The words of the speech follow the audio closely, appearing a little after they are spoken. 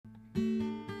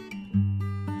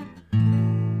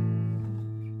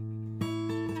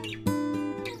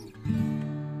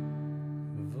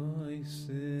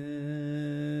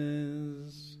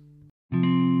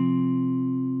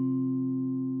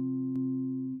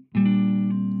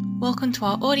Welcome to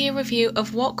our audio review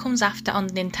of What Comes After on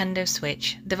the Nintendo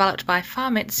Switch, developed by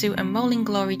Famitsu and Rolling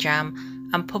Glory Jam,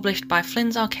 and published by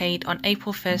Flynn's Arcade on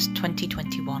April 1st,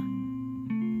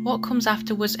 2021. What Comes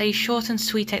After was a short and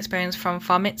sweet experience from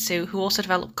Famitsu, who also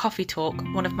developed Coffee Talk,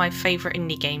 one of my favourite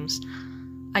indie games.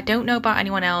 I don't know about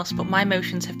anyone else, but my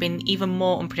emotions have been even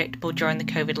more unpredictable during the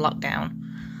COVID lockdown.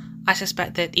 I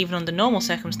suspect that even under normal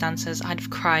circumstances, I'd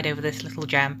have cried over this little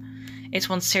gem. It's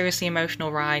one seriously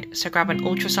emotional ride, so grab an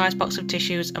ultra-sized box of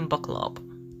tissues and buckle up.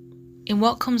 In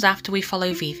What Comes After, we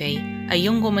follow Vivi, a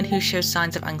young woman who shows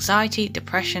signs of anxiety,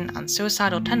 depression and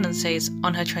suicidal tendencies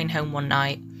on her train home one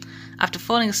night. After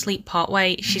falling asleep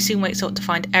partway, she soon wakes up to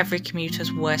find every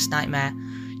commuter's worst nightmare.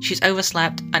 She's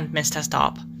overslept and missed her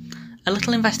stop. A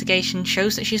little investigation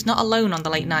shows that she's not alone on the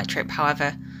late night trip,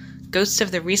 however. Ghosts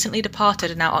of the recently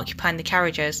departed are now occupying the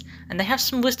carriages, and they have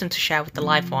some wisdom to share with the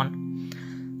live one.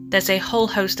 There's a whole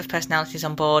host of personalities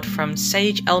on board, from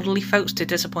sage elderly folks to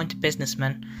disappointed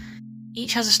businessmen.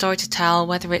 Each has a story to tell,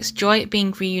 whether it's joy at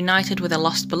being reunited with a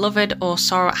lost beloved or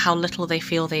sorrow at how little they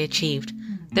feel they achieved.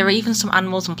 There are even some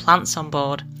animals and plants on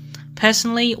board.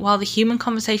 Personally, while the human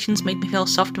conversations made me feel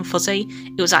soft and fuzzy,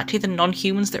 it was actually the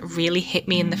non-humans that really hit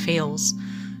me in the feels.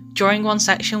 During one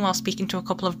section, while speaking to a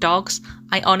couple of dogs,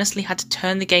 I honestly had to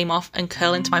turn the game off and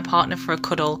curl into my partner for a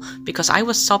cuddle because I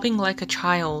was sobbing like a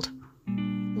child.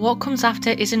 What Comes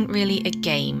After isn't really a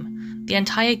game. The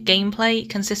entire gameplay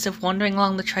consists of wandering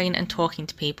along the train and talking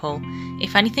to people.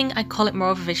 If anything, I'd call it more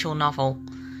of a visual novel.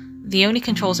 The only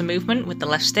controls are movement with the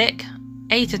left stick,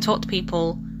 A to talk to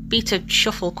people, B to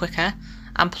shuffle quicker,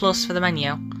 and plus for the menu.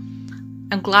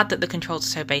 I'm glad that the controls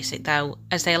are so basic though,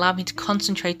 as they allow me to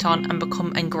concentrate on and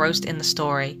become engrossed in the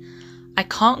story. I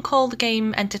can't call the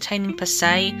game entertaining per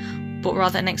se, but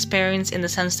rather an experience in the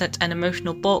sense that an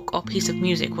emotional book or piece of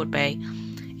music would be.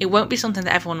 It won't be something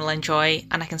that everyone will enjoy,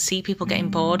 and I can see people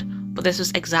getting bored, but this was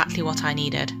exactly what I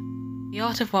needed. The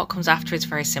art of What Comes After is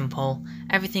very simple.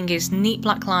 Everything is neat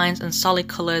black lines and solid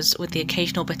colours with the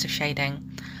occasional bit of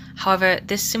shading. However,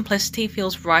 this simplicity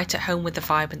feels right at home with the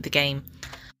vibe of the game.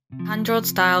 Hand-drawn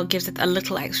style gives it a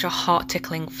little extra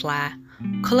heart-tickling flair.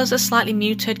 Colours are slightly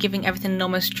muted, giving everything an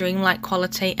almost dreamlike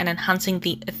quality and enhancing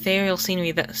the ethereal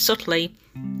scenery that subtly,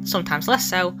 sometimes less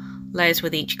so, layers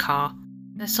with each car.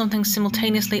 There's something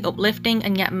simultaneously uplifting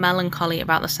and yet melancholy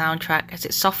about the soundtrack as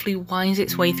it softly winds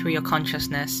its way through your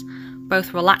consciousness.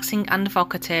 Both relaxing and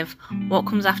evocative, What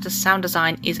Comes After's sound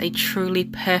design is a truly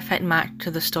perfect match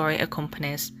to the story it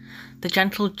accompanies. The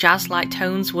gentle jazz-like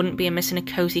tones wouldn't be amiss in a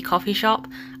cosy coffee shop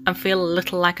and feel a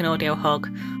little like an audio hug.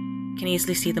 You can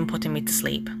easily see them putting me to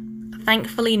sleep.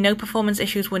 Thankfully, no performance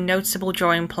issues were noticeable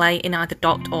during play in either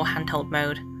docked or handheld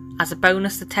mode. As a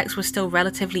bonus, the text was still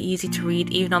relatively easy to read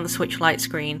even on the Switch Lite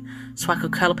screen, so I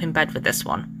could curl up in bed with this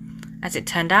one. As it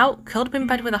turned out, curled up in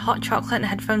bed with a hot chocolate and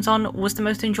headphones on was the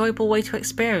most enjoyable way to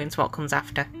experience What Comes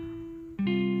After.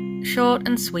 Short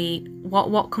and sweet,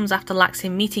 what Comes After lacks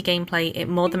in meaty gameplay, it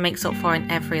more than makes up for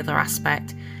in every other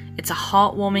aspect. It's a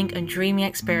heartwarming and dreamy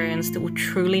experience that will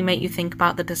truly make you think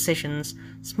about the decisions,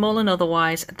 small and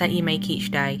otherwise, that you make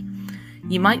each day.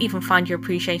 You might even find your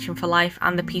appreciation for life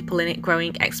and the people in it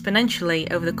growing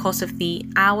exponentially over the course of the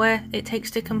hour it takes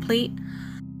to complete.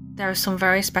 There are some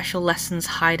very special lessons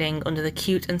hiding under the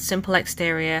cute and simple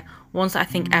exterior, ones that I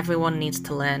think everyone needs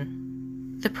to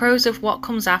learn. The pros of What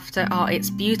Comes After are its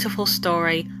beautiful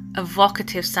story,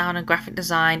 evocative sound and graphic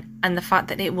design, and the fact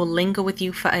that it will linger with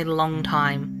you for a long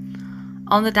time.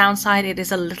 On the downside, it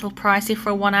is a little pricey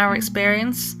for a 1-hour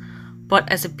experience, but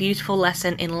as a beautiful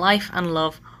lesson in life and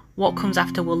love, What Comes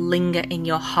After will linger in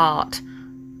your heart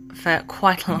for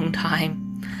quite a long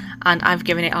time, and I've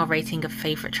given it our rating of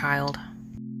favourite child.